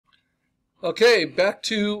Okay, back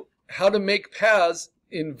to how to make paths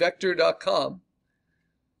in Vectr.com.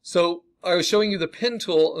 So I was showing you the pin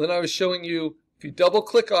tool, and then I was showing you, if you double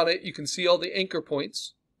click on it, you can see all the anchor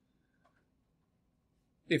points.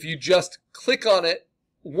 If you just click on it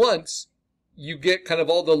once, you get kind of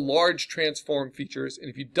all the large transform features. And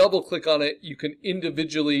if you double click on it, you can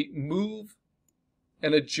individually move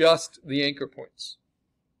and adjust the anchor points.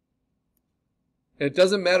 And it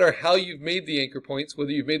doesn't matter how you've made the anchor points,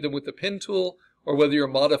 whether you've made them with the pin tool or whether you're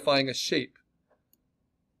modifying a shape.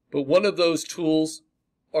 But one of those tools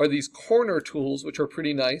are these corner tools, which are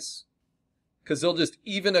pretty nice because they'll just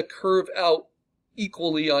even a curve out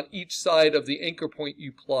equally on each side of the anchor point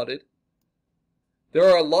you plotted. There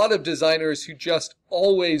are a lot of designers who just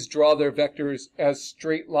always draw their vectors as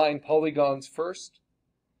straight line polygons first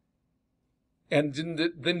and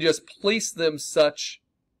then just place them such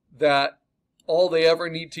that all they ever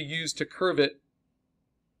need to use to curve it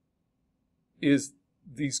is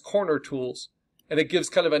these corner tools, and it gives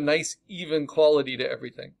kind of a nice even quality to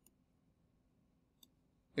everything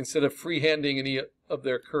instead of freehanding any of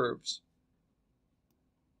their curves.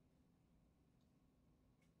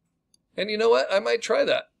 And you know what? I might try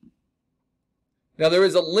that. Now there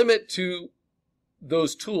is a limit to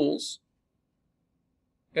those tools,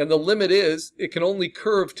 and the limit is it can only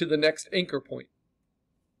curve to the next anchor point.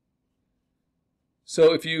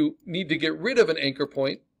 So if you need to get rid of an anchor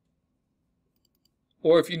point,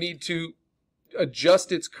 or if you need to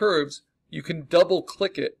adjust its curves, you can double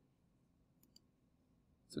click it.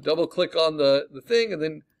 So double click on the thing and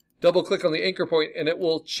then double click on the anchor point, and it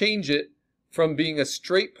will change it from being a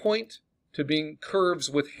straight point to being curves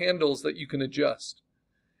with handles that you can adjust.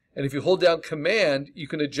 And if you hold down Command, you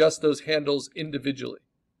can adjust those handles individually.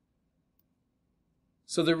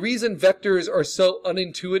 So the reason vectors are so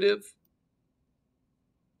unintuitive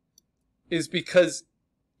is because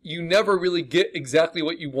you never really get exactly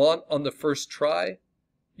what you want on the first try.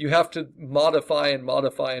 You have to modify and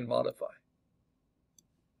modify and modify.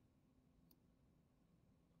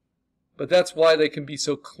 But that's why they can be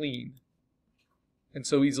so clean and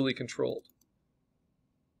so easily controlled.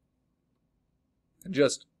 And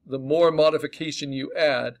just the more modification you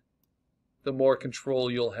add, the more control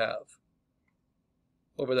you'll have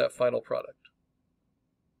over that final product.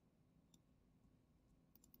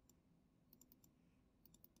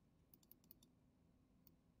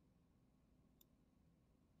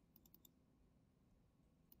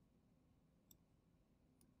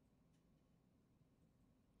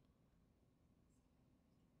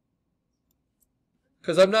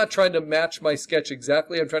 Because I'm not trying to match my sketch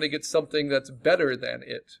exactly. I'm trying to get something that's better than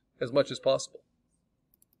it as much as possible.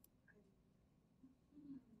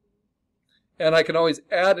 And I can always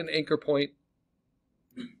add an anchor point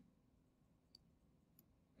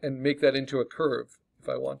and make that into a curve if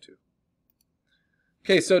I want to.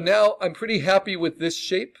 Okay, so now I'm pretty happy with this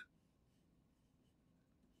shape.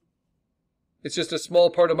 It's just a small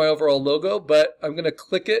part of my overall logo, but I'm going to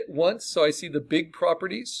click it once so I see the big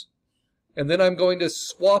properties. And then I'm going to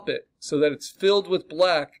swap it so that it's filled with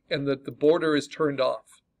black and that the border is turned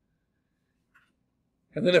off.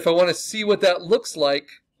 And then if I want to see what that looks like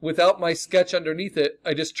without my sketch underneath it,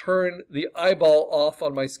 I just turn the eyeball off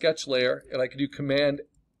on my sketch layer, and I can do Command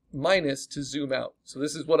minus to zoom out. So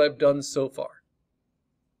this is what I've done so far.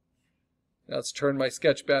 Now let's turn my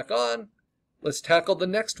sketch back on. Let's tackle the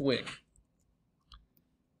next wing.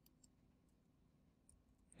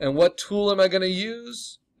 And what tool am I going to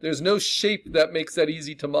use? There's no shape that makes that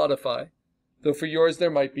easy to modify, though for yours there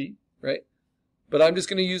might be, right? But I'm just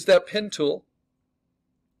going to use that pen tool,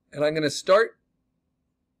 and I'm going to start.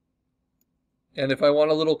 And if I want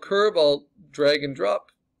a little curve, I'll drag and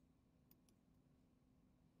drop.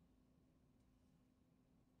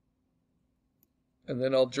 And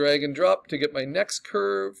then I'll drag and drop to get my next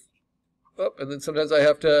curve. Oh, and then sometimes I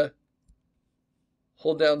have to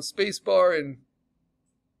hold down spacebar and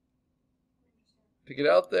to get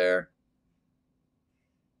out there.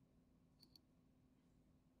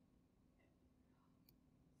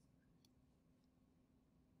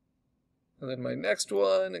 And then my next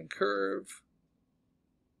one and curve.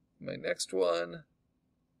 My next one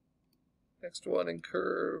and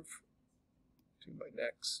curve. To my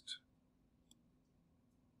next.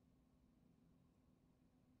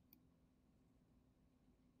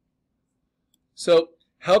 So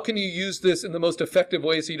how can you use this in the most effective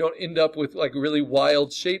way so you don't end up with like really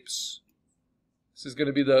wild shapes? This is going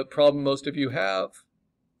to be the problem most of you have.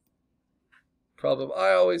 Problem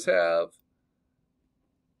I always have.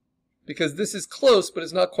 Because this is close, but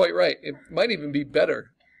it's not quite right. It might even be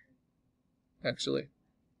better, actually.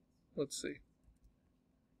 Let's see.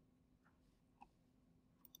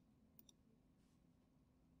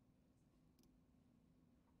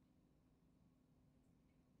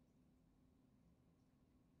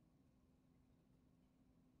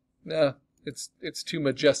 Nah, it's too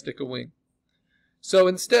majestic a wing. So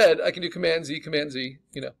instead, I can do Command Z,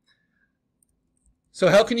 you know. So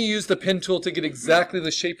how can you use the pen tool to get exactly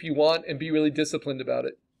the shape you want and be really disciplined about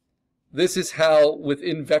it? This is how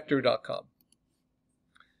within Vectr.com.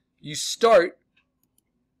 You start,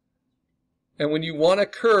 and when you want a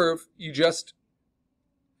curve, you just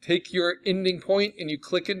take your ending point and you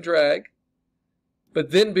click and drag.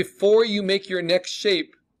 But then before you make your next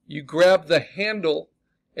shape, you grab the handle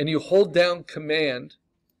and you hold down Command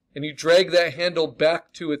and you drag that handle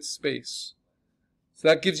back to its space. So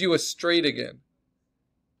that gives you a straight again.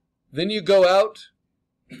 Then you go out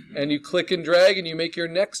and you click and drag and you make your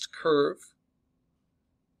next curve.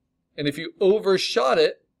 And if you overshot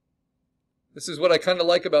it, this is what I kind of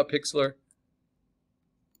like about Pixlr,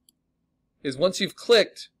 is once you've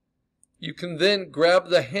clicked, you can then grab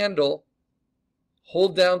the handle,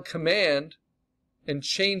 hold down Command, and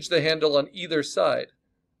change the handle on either side.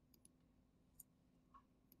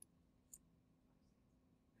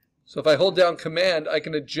 So if I hold down Command, I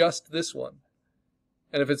can adjust this one.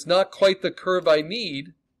 And if it's not quite the curve I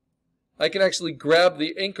need, I can actually grab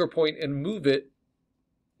the anchor point and move it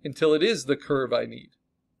until it is the curve I need.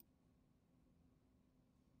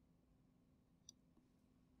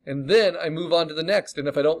 And then I move on to the next. And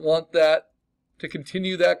if I don't want that to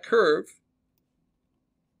continue that curve,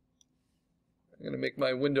 I'm going to make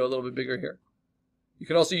my window a little bit bigger here. You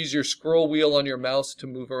can also use your scroll wheel on your mouse to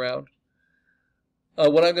move around.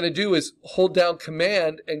 What I'm going to do is hold down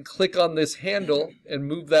Command and click on this handle and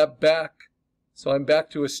move that back so I'm back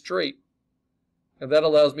to a straight. And that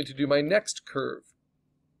allows me to do my next curve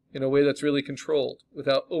in a way that's really controlled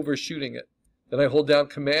without overshooting it. Then I hold down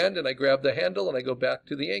Command and I grab the handle and I go back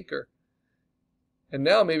to the anchor. And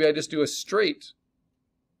now maybe I just do a straight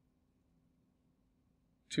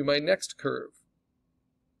to my next curve.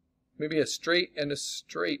 Maybe a straight and a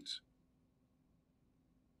straight.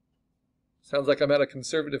 Sounds like I'm at a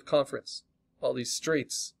conservative conference. All these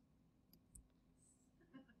straights.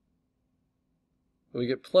 We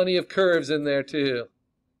get plenty of curves in there too.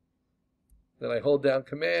 Then I hold down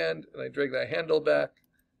Command and I drag that handle back.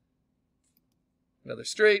 Another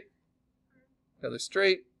straight. Another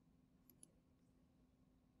straight.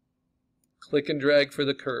 Click and drag for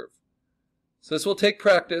the curve. So this will take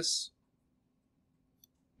practice,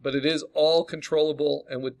 but it is all controllable,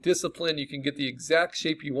 and with discipline you can get the exact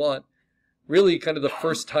shape you want really kind of the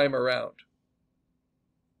first time around.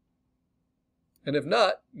 And if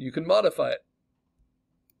not, you can modify it.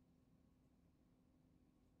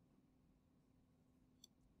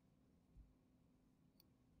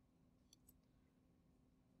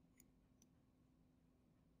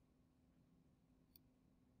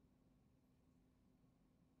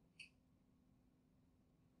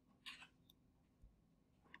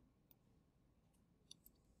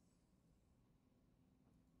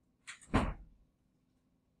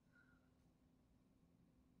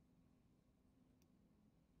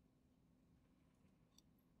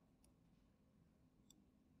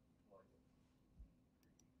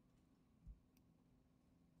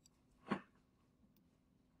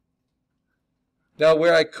 Now,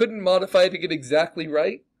 where I couldn't modify it to get exactly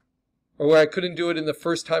right, or where I couldn't do it in the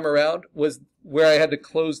first time around, was where I had to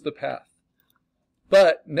close the path.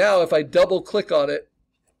 But now if I double click on it,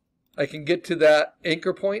 I can get to that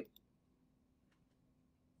anchor point,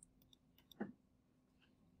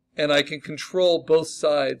 and I can control both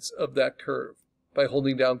sides of that curve by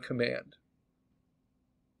holding down Command.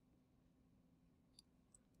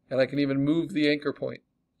 And I can even move the anchor point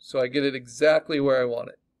so I get it exactly where I want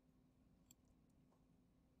it.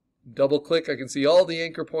 Double click, I can see all the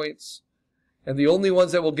anchor points, and the only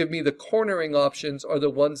ones that will give me the cornering options are the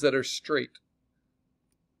ones that are straight.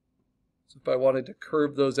 So if I wanted to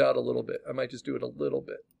curve those out a little bit, I might just do it a little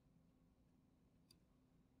bit.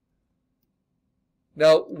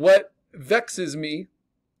 Now, what vexes me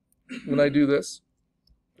when I do this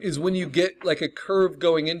is when you get like a curve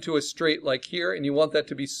going into a straight like here, and you want that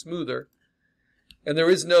to be smoother, and there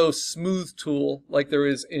is no smooth tool like there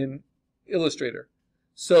is in Illustrator.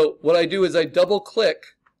 So what I do is I double click,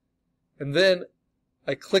 and then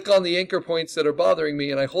I click on the anchor points that are bothering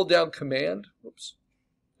me, and I hold down Command. Whoops.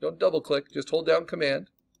 Don't double click, just hold down Command.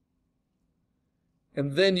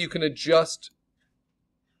 And then you can adjust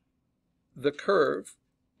the curve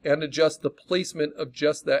and adjust the placement of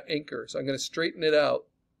just that anchor. So I'm going to straighten it out.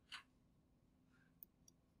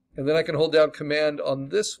 And then I can hold down Command on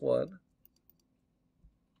this one,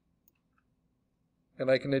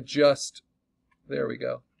 and I can adjust, there we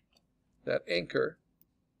go, that anchor.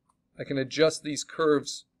 I can adjust these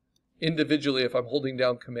curves individually if I'm holding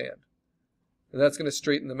down Command. And that's going to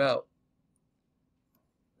straighten them out.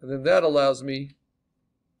 And then that allows me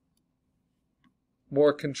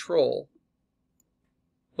more control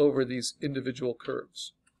over these individual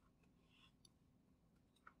curves.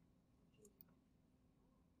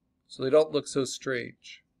 So they don't look so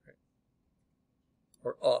strange, right,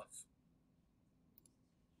 or off.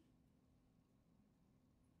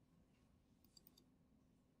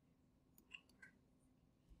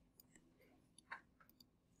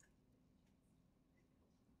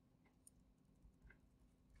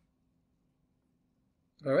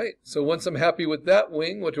 All right, so once I'm happy with that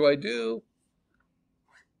wing, what do?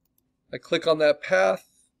 I click on that path,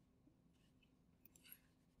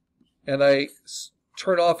 and I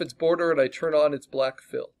turn off its border, and I turn on its black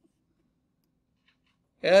fill.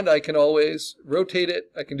 And I can always rotate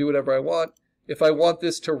it. I can do whatever I want. If I want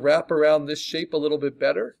this to wrap around this shape a little bit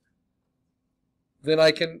better, then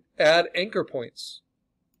I can add anchor points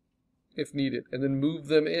if needed, and then move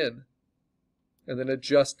them in, and then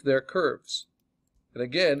adjust their curves. And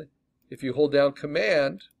again, if you hold down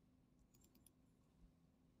Command,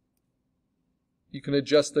 you can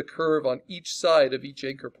adjust the curve on each side of each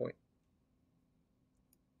anchor point.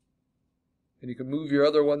 And you can move your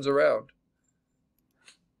other ones around.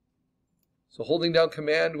 So holding down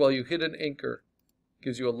Command while you hit an anchor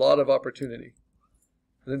gives you a lot of opportunity.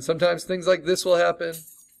 And then sometimes things like this will happen.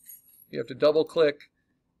 You have to double click.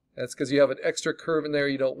 That's because you have an extra curve in there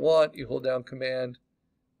you don't want. You hold down Command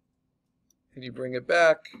and you bring it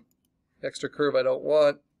back. Extra curve I don't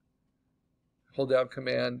want. Hold down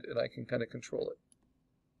Command and I can kind of control it.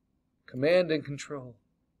 Command and Control.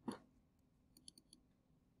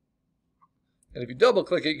 And if you double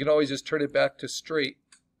click it, you can always just turn it back to straight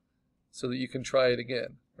so that you can try it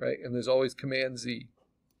again, right? And there's always Command Z.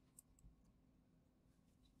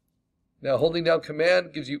 Now holding down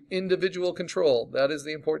Command gives you individual control. That is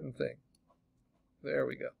the important thing. There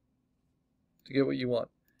we go. To get what you want.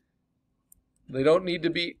 They don't need to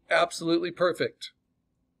be absolutely perfect.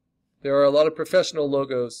 There are a lot of professional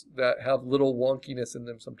logos that have little wonkiness in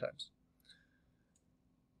them sometimes.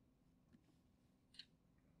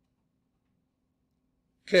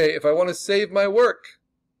 Okay, if I want to save my work,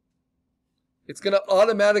 it's going to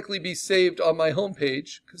automatically be saved on my home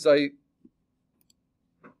page because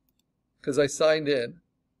I signed in.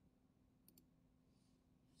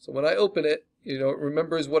 So when I open it, it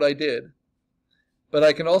remembers what I did. But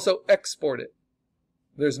I can also export it.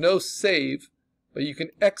 There's no save, but you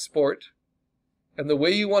can export. And the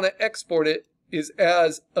way you want to export it is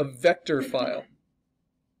as a vector file.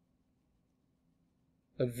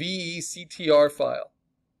 A VECTR file.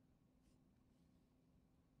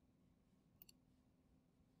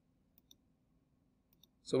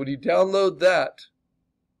 So when you download that,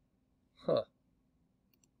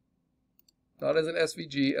 not as an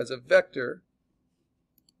SVG, as a vector,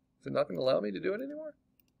 is it not going to allow me to do it anymore?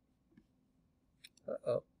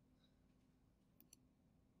 Uh-oh.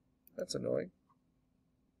 That's annoying.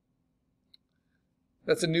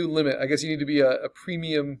 That's a new limit. I guess you need to be a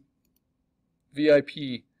premium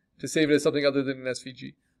VIP to save it as something other than an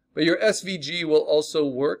SVG. But your SVG will also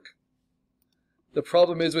work. The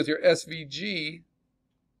problem is with your SVG,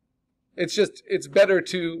 it's better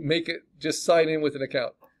to make it just sign in with an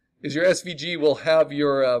account. Is your SVG will have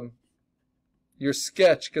your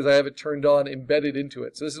sketch, because I have it turned on, embedded into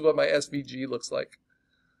it. So this is what my SVG looks like.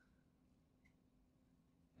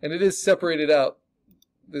 And it is separated out.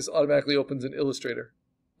 This automatically opens in Illustrator.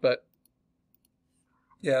 But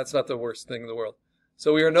yeah, it's not the worst thing in the world.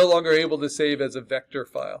 So we are no longer able to save as a vector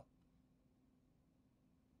file.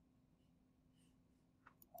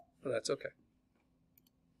 But that's okay.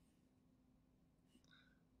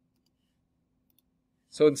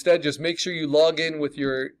 So instead, just make sure you log in with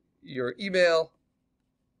your email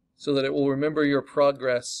so that it will remember your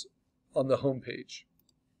progress on the home page.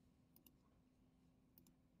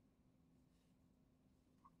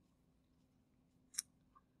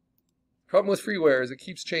 Problem with Freeware is it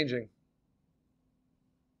keeps changing.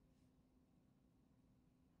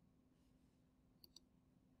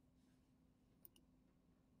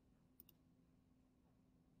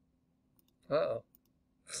 Uh-oh.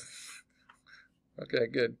 Okay,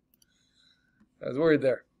 good. I was worried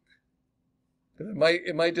there. It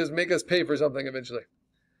might just make us pay for something eventually.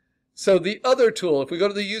 So the other tool, if we go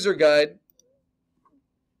to the user guide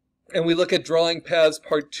and we look at drawing paths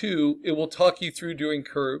part 2, it will talk you through doing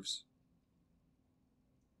curves.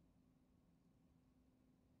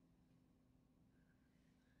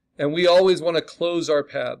 And we always want to close our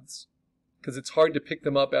paths because it's hard to pick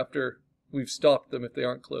them up after we've stopped them if they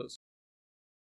aren't closed.